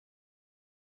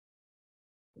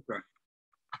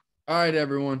All right,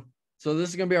 everyone. So this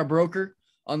is gonna be our broker.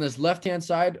 On this left-hand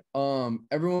side,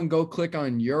 everyone go click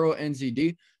on Euro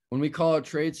NZD. When we call out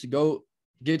trades to go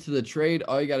get to the trade,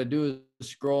 all you got to do is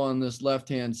scroll on this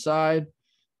left-hand side,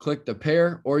 click the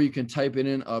pair, or you can type it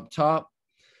in up top.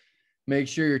 Make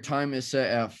sure your time is set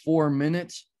at 4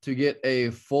 minutes. To get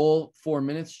a full 4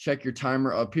 minutes, check your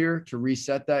timer up here. To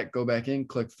reset that, go back in,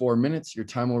 click 4 minutes. Your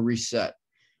time will reset.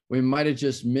 We might have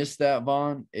just missed that,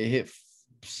 Vaughn. It hit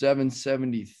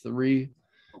 773,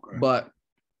 okay. But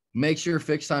make sure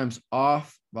fixed time's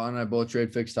off. Vaughn and I both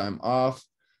trade fixed time off.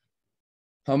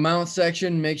 Amount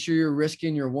section, make sure you're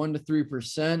risking your 1 to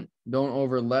 3%. Don't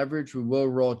over leverage. We will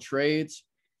roll trades.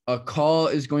 A call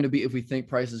is going to be if we think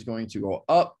price is going to go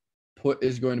up. Put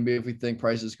is going to be if we think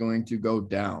price is going to go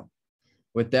down.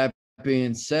 With that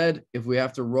being said, if we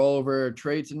have to roll over a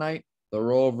trade tonight, the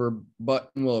rollover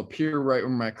button will appear right where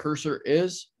my cursor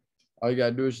is. All you got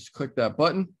to do is just click that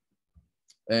button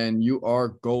and you are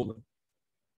golden.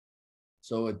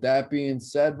 So with that being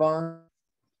said, Vaughn,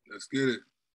 let's get it.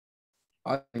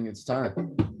 I think it's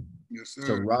time. Yes, sir.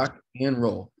 To rock and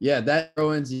roll. Yeah, that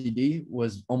NZD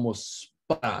was almost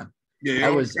spot on. Yeah,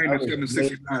 I was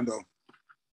 769 though.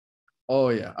 Oh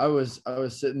yeah, I was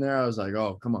sitting there. I was like,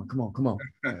 oh, come on.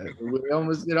 It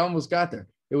almost got there.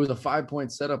 It was a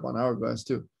 5-point setup on Hourglass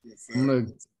too. Yes, it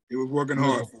was working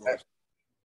hard for us.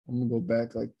 I'm gonna go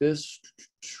back like this.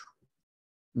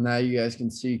 Now you guys can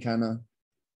see kind of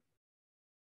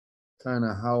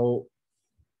how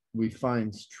we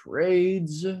find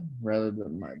trades rather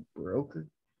than my broker.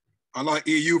 I like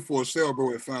EU for a sell,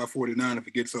 bro, at 549 if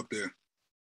it gets up there.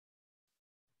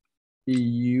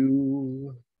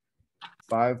 EU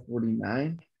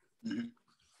 549. Mm-hmm.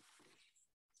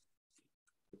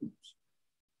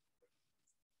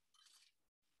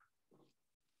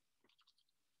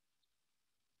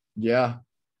 Yeah,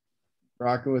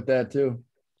 rocking with that too.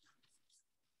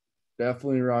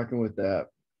 Definitely rocking with that.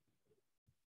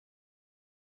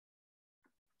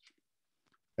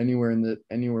 Anywhere in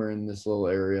this little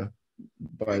area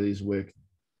by these wicks.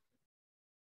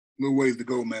 Little ways to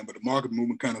go, man, but the market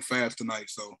moving kind of fast tonight,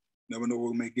 so never know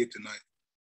what we may get tonight.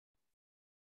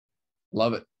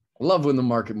 Love it. I love when the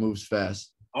market moves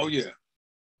fast. Oh yeah.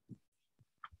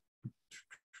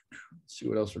 Let's see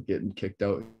what else we're getting kicked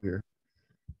out here.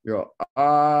 Euro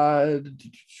odd.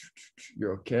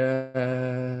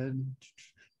 EuroCAD.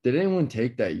 Did anyone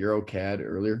take that EuroCAD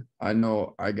earlier? I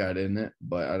know I got in it,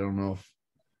 but I don't know if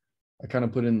I kind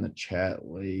of put in the chat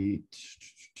late.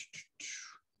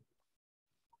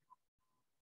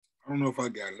 I don't know if I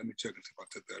got it. Let me check and see if I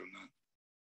took that or not.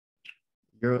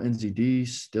 Euro NZD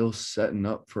still setting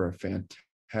up for a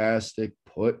fantastic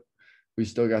put. We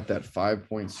still got that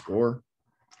 5-point score.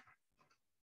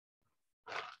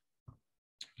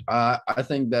 I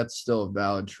think that's still a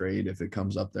valid trade if it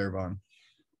comes up there, Vaughn.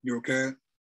 EuroCAD?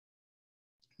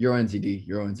 Euro NZD.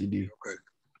 Okay.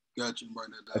 Got you. I'm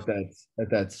writing that down. At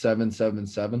that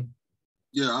 777.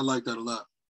 Yeah, I like that a lot.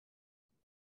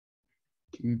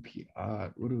 QP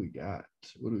odd. What do we got?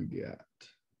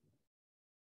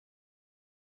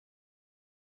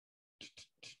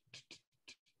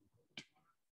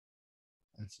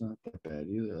 That's not that bad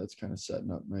either. That's kind of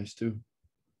setting up nice too.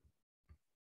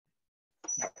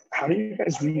 How do you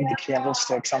guys read the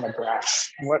candlesticks on the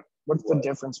graph? What's the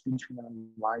difference between them?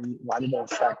 Why do they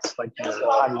affect, like,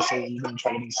 obviously you can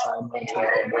try to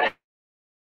decide.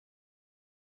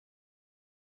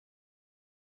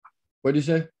 What did you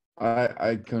say?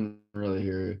 I couldn't really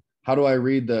hear you. How do I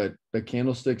read the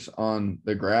candlesticks on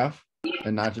the graph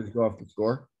and not just go off the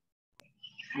score?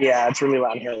 Yeah, it's really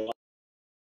loud here.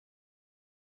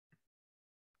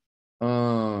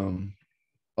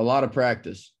 A lot of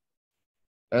practice.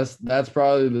 That's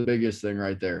probably the biggest thing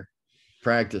right there.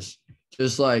 Practice.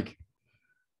 Just like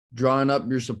drawing up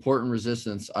your support and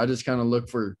resistance. I just kind of look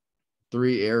for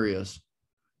 3 areas.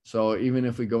 So even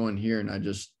if we go in here and I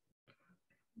just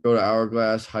go to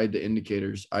Hourglass, hide the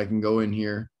indicators, I can go in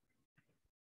here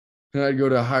and I'd go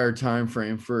to a higher time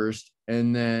frame first.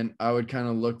 And then I would kind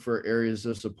of look for areas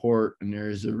of support and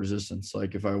areas of resistance.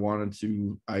 Like if I wanted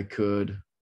to, I could.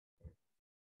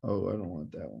 Oh, I don't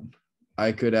want that one.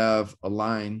 I could have a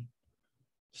line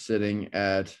sitting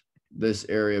at this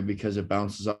area because it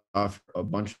bounces off a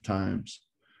bunch of times.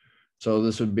 So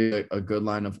this would be a good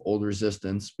line of old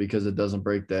resistance because it doesn't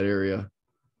break that area,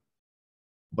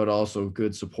 but also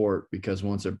good support because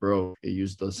once it broke, it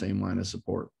used the same line of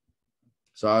support.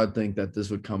 So I would think that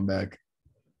this would come back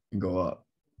and go up.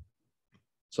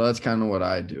 So that's kind of what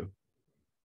I do.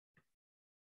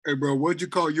 Hey, bro, what'd you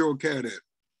call EuroCAD at?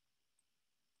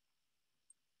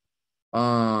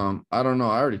 I don't know.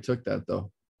 I already took that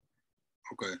though.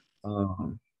 Okay.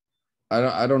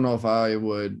 I don't know if I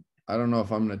would. I don't know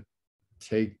if I'm gonna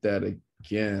take that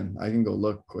again. I can go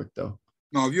look quick though.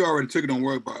 No, if you already took it, don't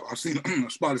worry about it. I've seen a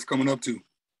spot it's coming up to.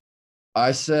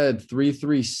 I said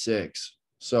 336.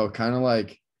 So kind of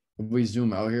like if we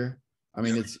zoom out here, I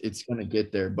mean it's gonna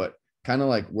get there, but kind of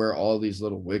like where all these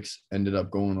little wicks ended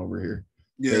up going over here.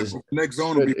 Yeah, 'Cause the next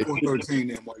zone will be it- 413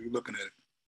 then while you're looking at it.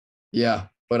 Yeah,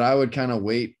 but I would kind of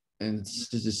wait and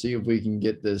to see if we can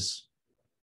get this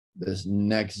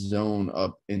next zone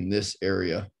up in this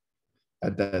area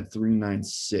at that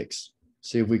 396.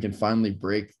 See if we can finally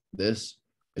break this.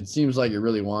 It seems like it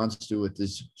really wants to with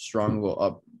this strong little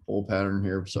up pull pattern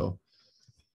here. So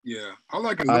Yeah, I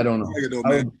like it. I don't know. Higher though, I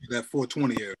man. would- That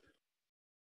 420 area.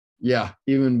 yeah,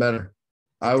 even better.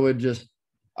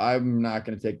 I'm not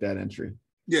going to take that entry,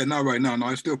 Yeah, not right now. No,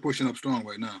 it's still pushing up strong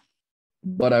right now.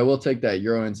 but I will take that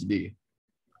Euro NCD.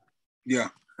 Yeah,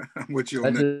 I'm with you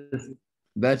on that.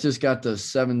 That just got to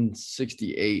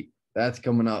 768. That's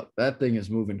coming up. That thing is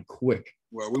moving quick.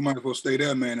 Well, we might as well stay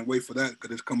there, man, and wait for that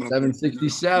because it's coming up.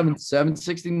 767,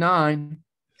 769.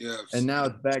 Yeah, And now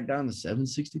it's back down to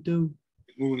 762.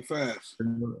 it's moving fast.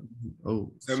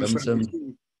 Oh,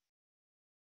 772.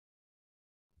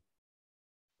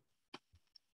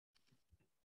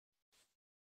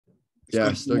 Yeah,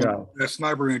 I still got that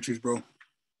sniper entries, bro.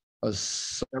 a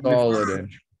solid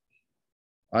inch.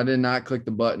 I did not click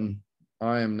the button.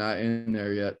 I am not in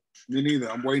there yet. Me neither.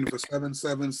 I'm waiting for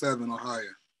 777 or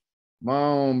higher. Come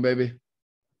on, baby.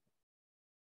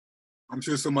 I'm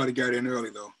sure somebody got in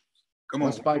early though. Come on.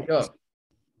 Let's spike up.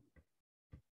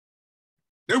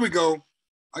 There we go.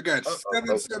 I got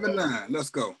 779. Let's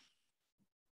go.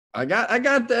 I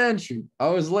got the entry. I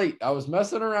was late. I was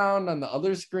messing around on the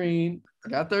other screen. I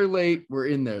got there late. We're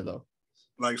in there though.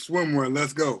 Like swimwear.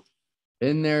 Let's go.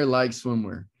 In there like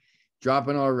swimwear.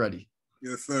 Dropping already.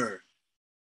 Yes, sir.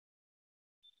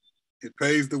 It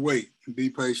pays to wait and be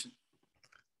patient.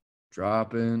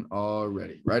 Dropping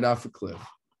already. Right off the cliff.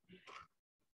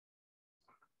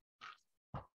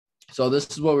 So this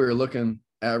is what we were looking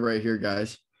at right here,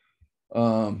 guys.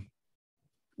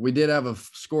 We did have a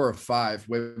score of 5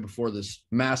 way before this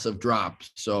massive drop.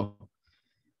 So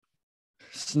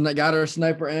got her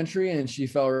sniper entry and she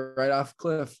fell right off the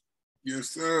cliff. Yes,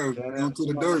 sir. Down to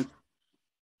the dirt.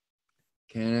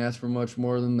 Can't ask for much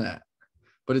more than that.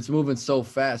 But it's moving so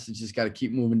fast, it's just got to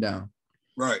keep moving down.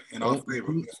 Right. In our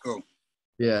favor. Let's go.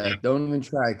 Yeah, don't even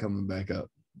try coming back up.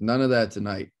 None of that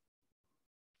tonight.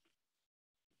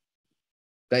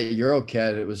 That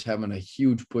Eurocat, it was having a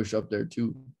huge push up there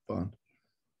too. Fun.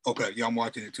 Okay. Yeah, I'm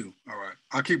watching it too. All right.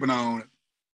 I'll keep an eye on it.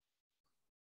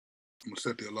 I'm going to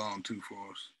set the alarm too for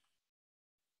us.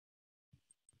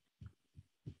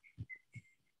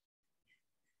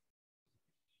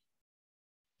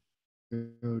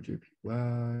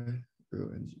 JPY,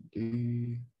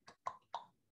 NZD.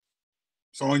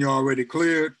 Sonya already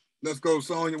cleared. Let's go,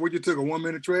 Sonya. What you took, a 1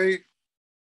 minute trade?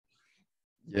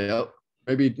 Yep.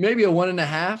 Maybe a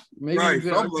 1.5. Maybe right,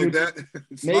 something like that.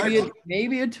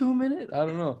 maybe a 2 minute. I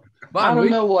don't know. I don't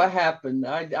know what happened.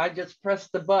 I just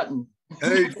pressed the button.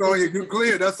 Hey, Sonya, you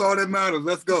cleared. That's all that matters.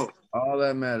 Let's go. All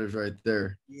that matters right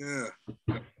there. Yeah.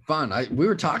 Fun. We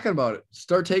were talking about it.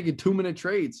 Start taking 2 minute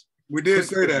trades. We did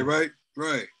say that, right?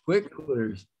 Right. Quick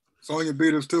clears. Sonya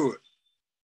beat us to it.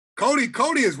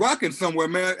 Cody is rocking somewhere,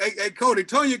 man. Hey, Cody,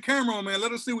 turn your camera on, man.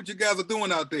 Let us see what you guys are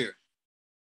doing out there.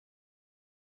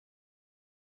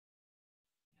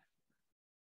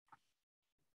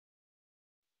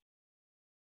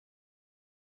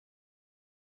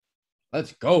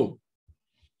 Let's go.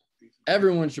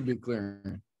 Everyone should be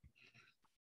clearing.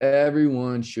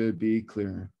 Everyone should be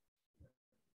clearing.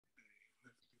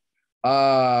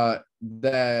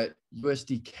 That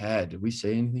USD CAD. Did we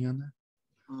say anything on that?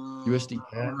 USD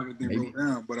CAD. I don't have anything wrote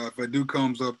down, but if it do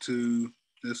comes up to,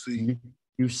 let's see.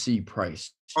 UC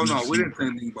price. Oh no, we didn't say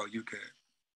anything about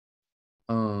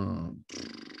UCAD.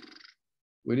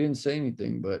 We didn't say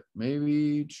anything, but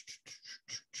maybe.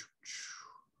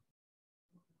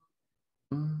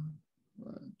 I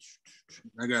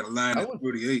got a line at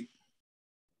 38.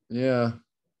 Yeah.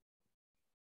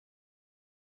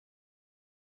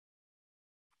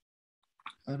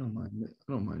 I don't mind it.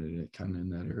 I don't mind it kind of in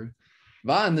that area.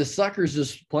 Vaughn, this sucker's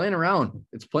just playing around.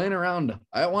 It's playing around.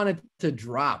 I want it to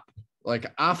drop like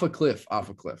off a cliff.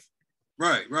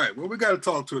 Right. Well, we got to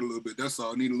talk to it a little bit. That's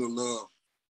all. I need a little love.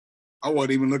 I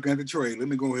wasn't even looking at the trade. Let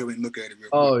me go ahead and look at it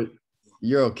real quick.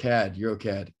 EuroCAD.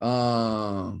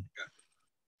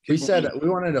 We said we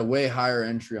wanted a way higher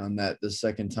entry on that the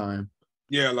second time.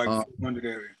 Yeah, like 100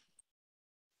 area.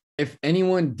 If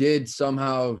anyone did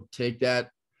somehow take that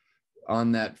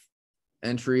on that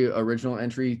original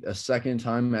entry, a second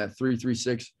time at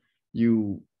 336,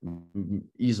 you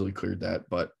easily cleared that.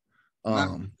 But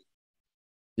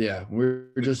yeah, we're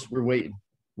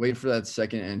waiting for that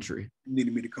second entry. You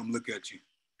needed me to come look at you.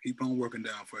 Keep on working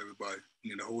down for everybody.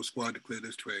 You need the whole squad to clear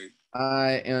this trade.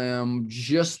 I am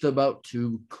just about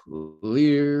to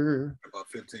clear. About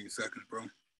 15 seconds, bro.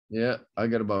 Yeah, I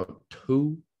got about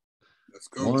 2. Let's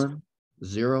go. 1,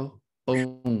 0,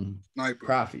 boom. Sniper.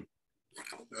 Profit.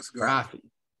 Let's go. Profit.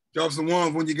 Drop some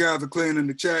ones when you guys are clearing in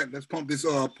the chat. Let's pump this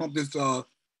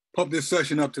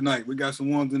session up tonight. We got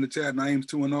some ones in the chat. Naeem's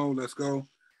 2-0. Let's go.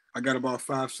 I got about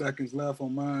 5 seconds left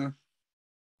on mine.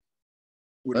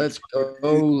 Let's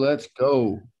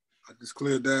go. I just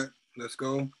cleared that. Let's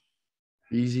go.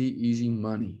 Easy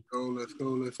money. Let's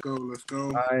go.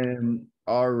 I am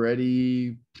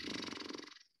already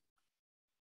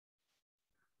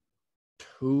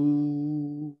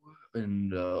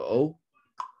 2-0.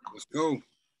 Let's go.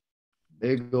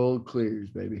 Big old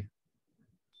clears, baby.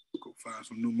 Go find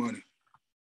some new money.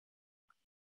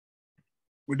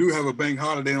 We do have a bank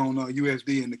holiday on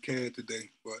USD and the CAD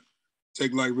today, but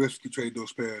take light risk to trade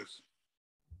those pairs.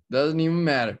 Doesn't even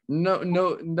matter. No,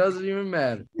 it doesn't even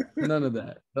matter. None of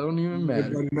that. Don't even matter.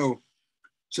 Everybody know.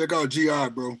 Check out GI,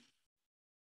 bro.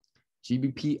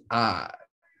 GBPI.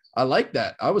 I like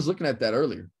that. I was looking at that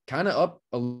earlier. Kind of up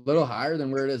a little higher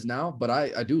than where it is now, but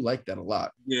I do like that a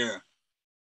lot. Yeah.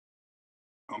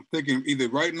 I'm thinking either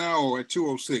right now or at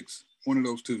 206. One of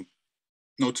those two.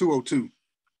 No, 202.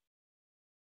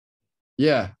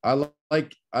 Yeah, I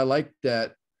like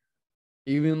that.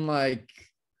 Even like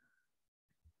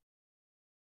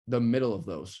the middle of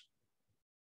those.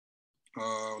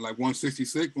 Like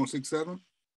 166, 167.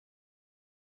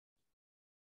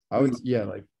 I would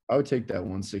take that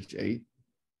 168.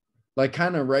 Like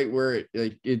kind of right where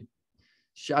it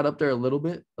shot up there a little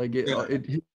bit. Like it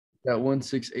hit that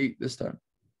 168 this time.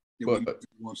 Yeah, but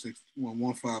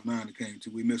 159 it came to.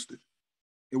 We missed it.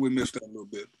 Yeah, we missed that a little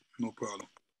bit. No problem.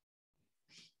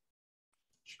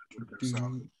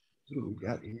 What we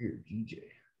got here, GJ?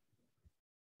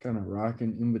 Kind of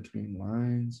rocking in between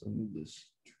lines. Let me just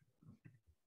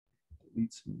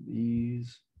delete some of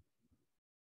these.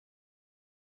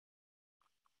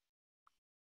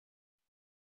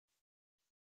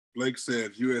 Blake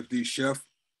says USD Chef.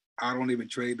 I don't even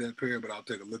trade that pair, but I'll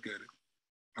take a look at it.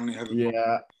 I don't even have it.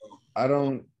 Yeah, I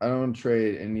don't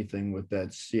trade anything with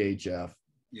that CHF.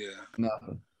 Yeah.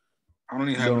 Nothing. I don't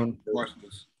even have it. Watch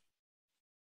this.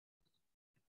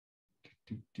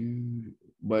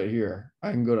 But here,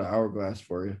 I can go to Hourglass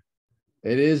for you.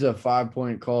 It is a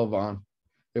 5-point call, Vaughn.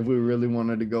 If we really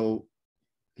wanted to go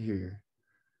here,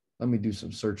 let me do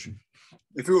some searching.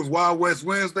 If it was Wild West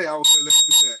Wednesday, I would say let's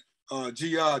do that.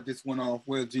 GR just went off.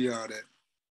 Where's GR at?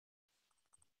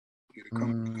 Get it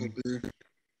coming up there.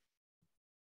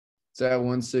 It's at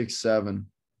 167.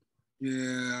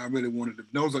 Yeah, I really wanted to.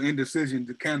 Those are indecision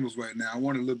the candles right now. I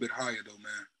want it a little bit higher though,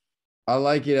 man. I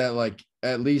like it at like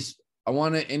at least I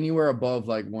want it anywhere above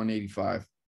like 185.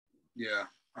 Yeah,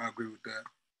 I agree with that.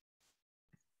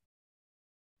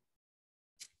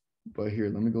 But here,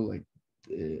 let me go like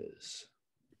this.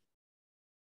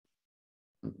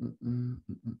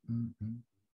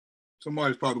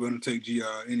 Somebody's probably going to take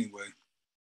GR anyway.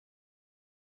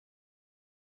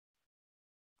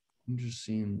 I'm just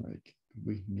seeing like if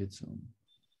we can get some.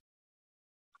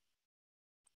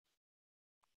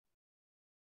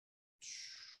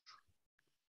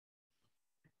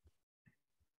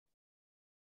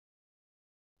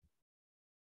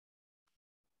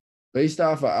 Based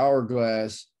off of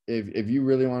Hourglass, if you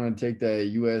really want to take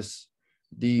that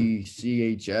USD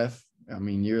CHF, I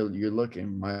mean you're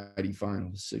looking mighty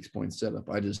fine with a 6-point setup.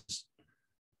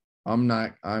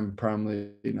 I'm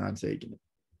probably not taking it.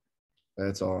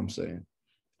 That's all I'm saying.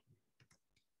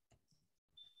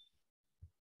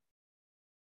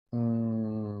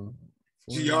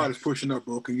 GR is pushing up,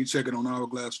 bro. Can you check it on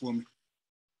Hourglass for me?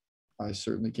 I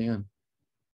certainly can.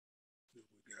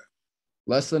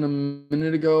 Less than a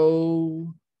minute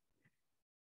ago,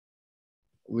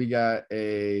 we got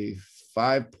a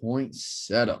 5-point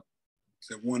setup. It's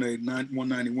at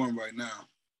 191 right now.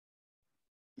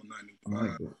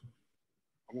 195. I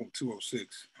want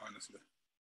 206, honestly.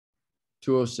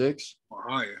 206? Or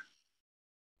higher.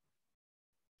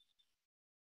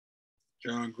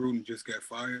 John Gruden just got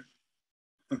fired.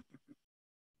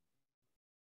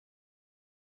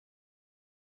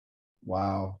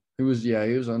 Wow. He was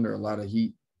under a lot of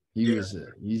heat. He's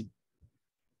Got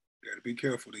to be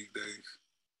careful these days.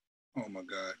 Oh my God.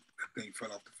 That thing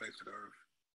fell off the face of the earth.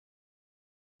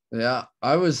 Yeah,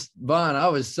 I was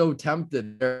so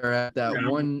tempted there at that Yeah,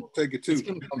 one. I'll take it It's too.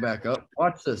 gonna come back up.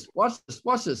 Watch this. Watch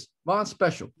this. Vaughn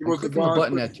special. It I'm was the clicking the Vaughn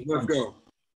button at special. Let's 200. go.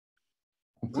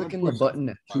 I'm One clicking the push-up. button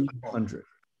at 200.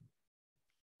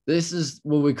 This is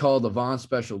what we call the Vaughn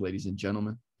special, ladies and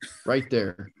gentlemen. Right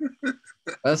there.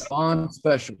 That's Vaughn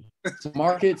special. So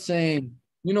market saying,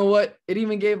 you know what? It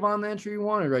even gave Vaughn the entry he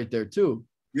wanted right there, too.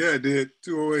 Yeah, it did.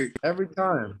 208. Every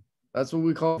time. That's what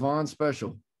we call Vaughn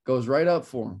special. Goes right up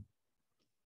for him.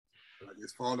 I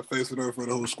just fall on the face of the earth for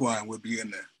the whole squad and we'll be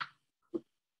in there.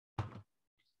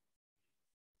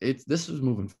 This is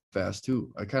moving fast,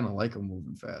 too. I kind of like him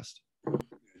moving fast.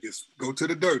 Just go to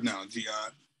the dirt now, G.I.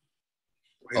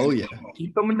 Oh, yeah.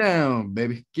 Keep coming down,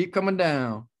 baby. Keep coming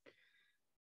down.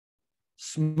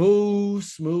 Smooth,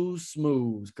 smooth,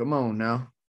 smooth. Come on now.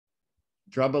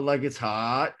 Drop it like it's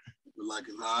hot. Like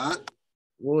it's hot.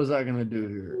 What was I going to do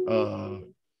here?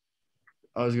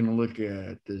 I was going to look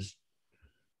at this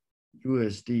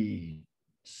USD,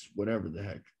 whatever the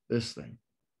heck, this thing.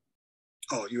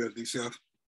 Oh, USD Chef.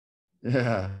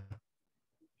 Yeah.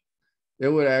 It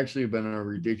would actually have been a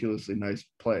ridiculously nice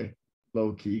play,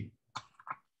 low key.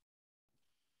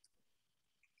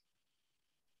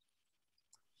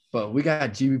 But we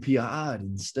got GBP odd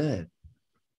instead.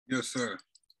 Yes, sir.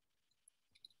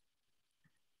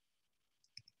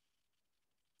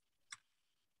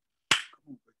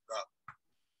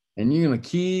 And you're going to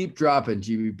keep dropping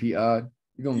GBP odd.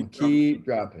 You're going to keep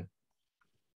dropping.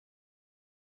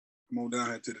 Come on down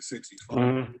here to the 60s. Come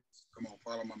on,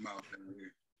 follow my mouth down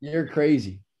here. You're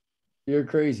crazy. You're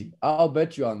crazy. I'll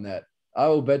bet you on that. I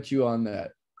will bet you on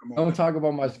that. Come on. Don't talk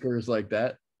about my scores like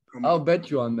that. Come I'll on. bet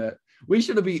you on that. We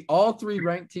should have beat all three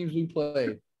ranked teams we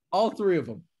played. All three of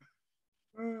them.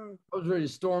 I was ready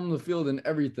to storm the field and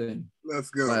everything Let's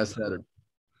go. last header.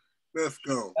 Let's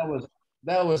go.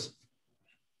 That was.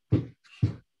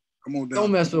 Come on down.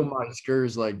 Don't mess with my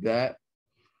scores like that.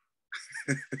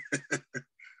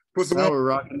 Put some Now on. we're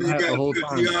rocking that the whole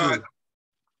time. too.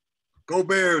 Go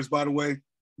Bears, by the way.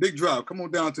 Big drop. Come on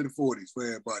down to the 40s for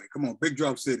everybody. Come on. Big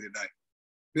drop city tonight.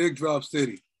 Big drop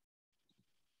city.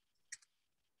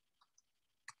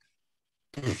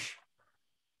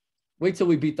 Wait till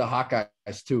we beat the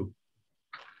Hawkeyes too.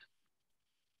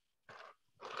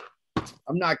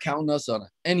 I'm not counting us on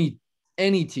any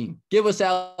team. Give us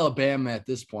Alabama at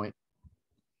this point.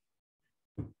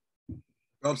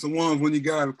 Drop some ones when you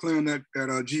got to clearing that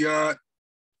GI.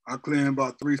 I'll clear in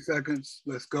about 3 seconds.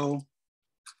 Let's go.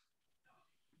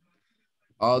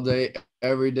 All day,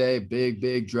 every day,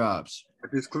 big drops. I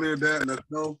just cleared that. Let's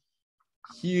go.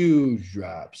 Huge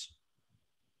drops.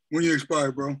 When you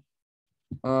expire, bro?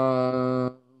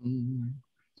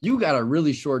 You got a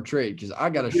really short trade because I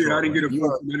got a short. Yeah, I didn't get a you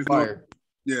are expired.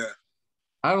 Yeah.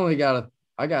 I got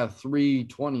a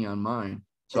 320 on mine.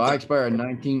 So Okay. I expired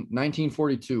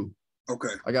 1942. Okay.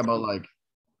 I got about like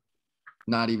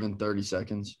not even 30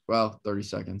 seconds. Well, 30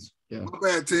 seconds. Yeah. Not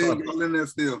bad, team. Y'all in there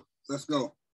still. Let's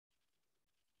go.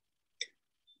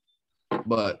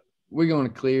 But we're going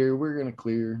to clear. We're going to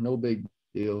clear. No big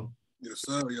deal. Yes,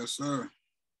 sir. Yes, sir.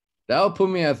 That'll put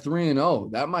me at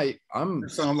 3-0. That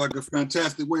sounds like a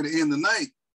fantastic way to end the night.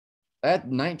 At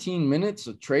 19 minutes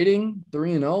of trading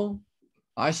 3-0.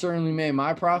 I certainly made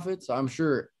my profits. I'm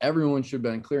sure everyone should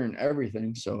have been clearing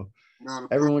everything. So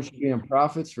everyone should be in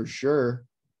profits for sure.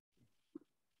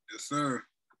 Yes, sir.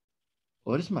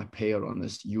 What is my payout on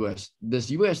this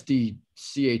USD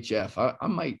CHF? I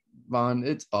might, Vaughn,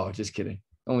 just kidding.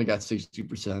 Only got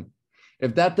 62%.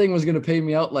 If that thing was going to pay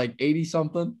me out like 80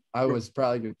 something, I was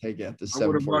probably going to take it at the I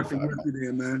would have brought 745. you with you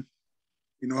there, man.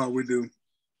 You know how we do.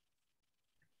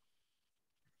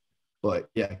 But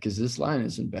yeah, because this line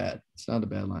isn't bad. It's not a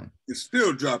bad line. It's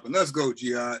still dropping. Let's go,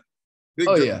 Jihad. Big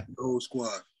Oh, drop yeah. for the whole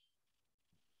squad.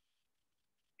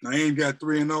 Naeem got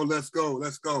 3-0. Let's go.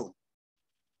 Let's go.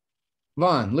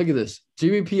 Vaughn, look at this.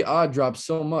 GBP odd dropped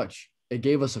so much. It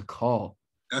gave us a call.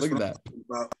 That's Look at what that. I'm talking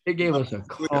about. It gave us a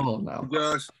call now.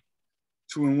 Josh,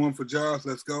 2-1 for Josh.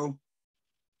 Let's go.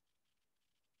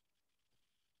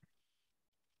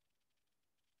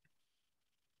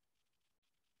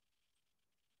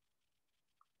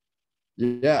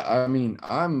 Yeah, I mean,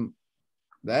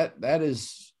 that's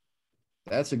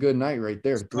a good night right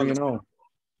there. 3-0.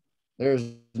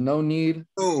 There's no need.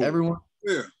 Oh, Everyone.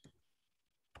 yeah.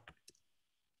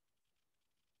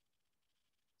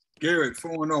 Garrett,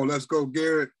 4-0. Let's go,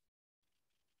 Garrett.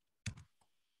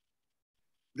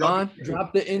 Vaughn,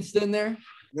 drop the Insta in there.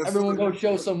 Yes, Everyone sir. go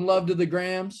show some love to the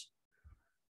Grams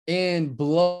and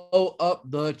blow up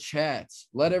the chats.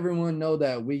 Let everyone know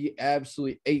that we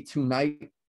absolutely ate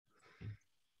tonight.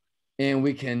 And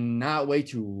we cannot wait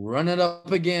to run it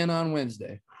up again on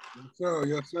Wednesday. Yes, sir.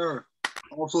 Yes, sir.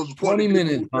 Also, 20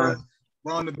 minutes, huh?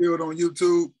 On the build on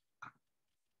YouTube.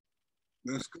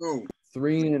 Let's go.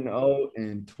 3-0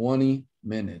 in 20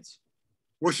 minutes.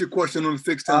 What's your question on the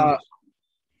fixed time?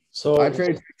 So I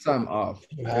trade fixed time off.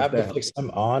 you have the fixed time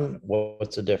on.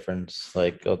 What's the difference?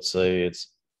 Like, let's say it's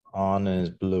on and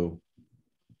it's blue.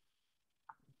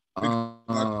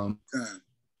 Time.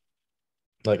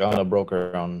 Like on a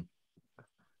broker on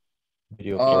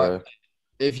video.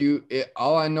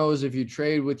 All I know is if you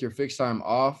trade with your fixed time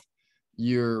off,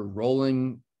 your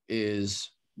rolling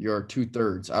is your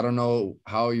 2/3. I don't know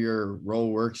how your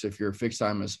roll works if your fixed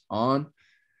time is on,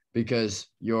 because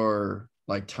your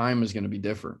like time is going to be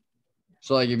different.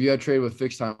 So like if you had trade with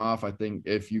fixed time off, I think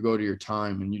if you go to your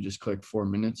time and you just click 4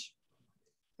 minutes,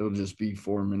 it'll just be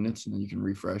 4 minutes, and then you can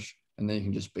refresh, and then you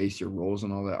can just base your rolls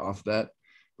and all that off that.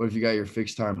 But if you got your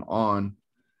fixed time on,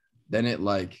 then it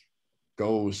like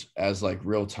goes as like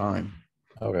real time.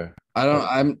 Okay.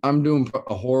 I'm doing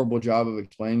a horrible job of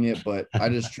explaining it, but I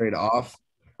just trade off.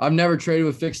 I've never traded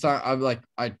with fixed time.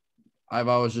 I've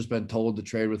always just been told to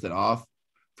trade with it off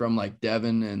from like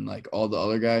Devin and like all the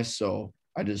other guys. So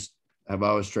I've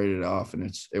always traded it off,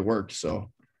 and it worked.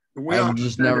 So I've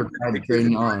just never tried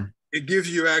trading on. It gives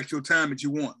you your actual time that you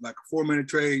want. Like a 4-minute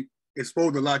trade, it's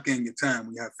supposed to lock in your time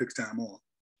when you have fixed time on.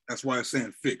 That's why it's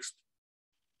saying fixed.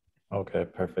 Okay,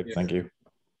 perfect. Yeah. Thank you.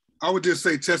 I would just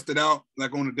say test it out,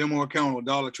 like on a demo account or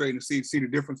dollar trade, and see the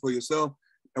difference for yourself.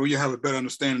 And you have a better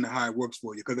understanding of how it works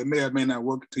for you, because it may or may not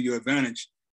work to your advantage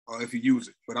if you use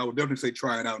it. But I would definitely say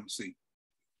try it out and see.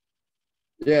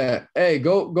 Yeah. Hey,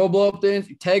 go blow up the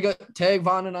tag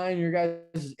Vaughn and I in your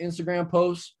guys' Instagram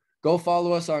posts. Go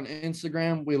follow us on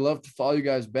Instagram. We love to follow you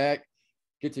guys back,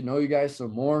 get to know you guys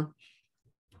some more.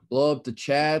 Blow up the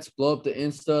chats, blow up the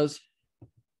Instas.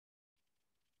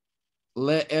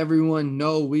 Let everyone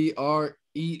know we are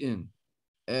eating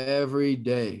every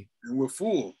day. And we're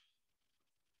full.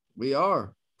 We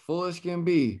are. Full as can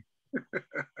be.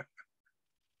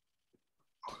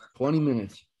 20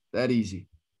 minutes. That easy.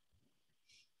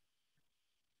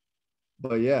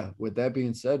 But yeah, with that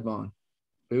being said, Vaughn,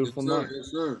 beautiful night.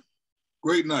 Yes, sir.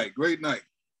 Great night. Great night.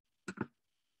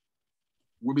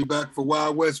 We'll be back for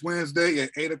Wild West Wednesday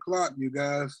at 8 o'clock, you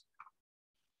guys.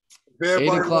 If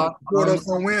everybody 8 o'clock support us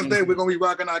on Wednesday, we're going to be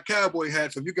rocking our cowboy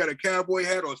hats. So if you got a cowboy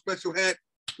hat or a special hat,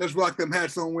 let's rock them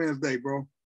hats on Wednesday, bro.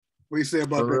 What do you say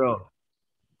about For that? Real.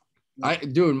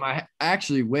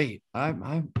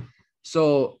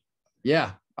 So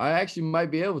yeah, I actually might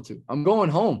be able to. I'm going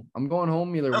home.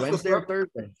 Either Wednesday or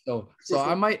Thursday. So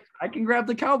I can grab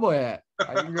the cowboy hat.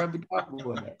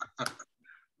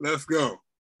 Let's go.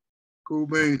 Cool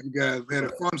beans, you guys. We had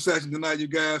a fun session tonight, you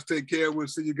guys. Take care. We'll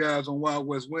see you guys on Wild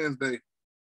West Wednesday.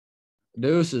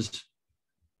 Deuces.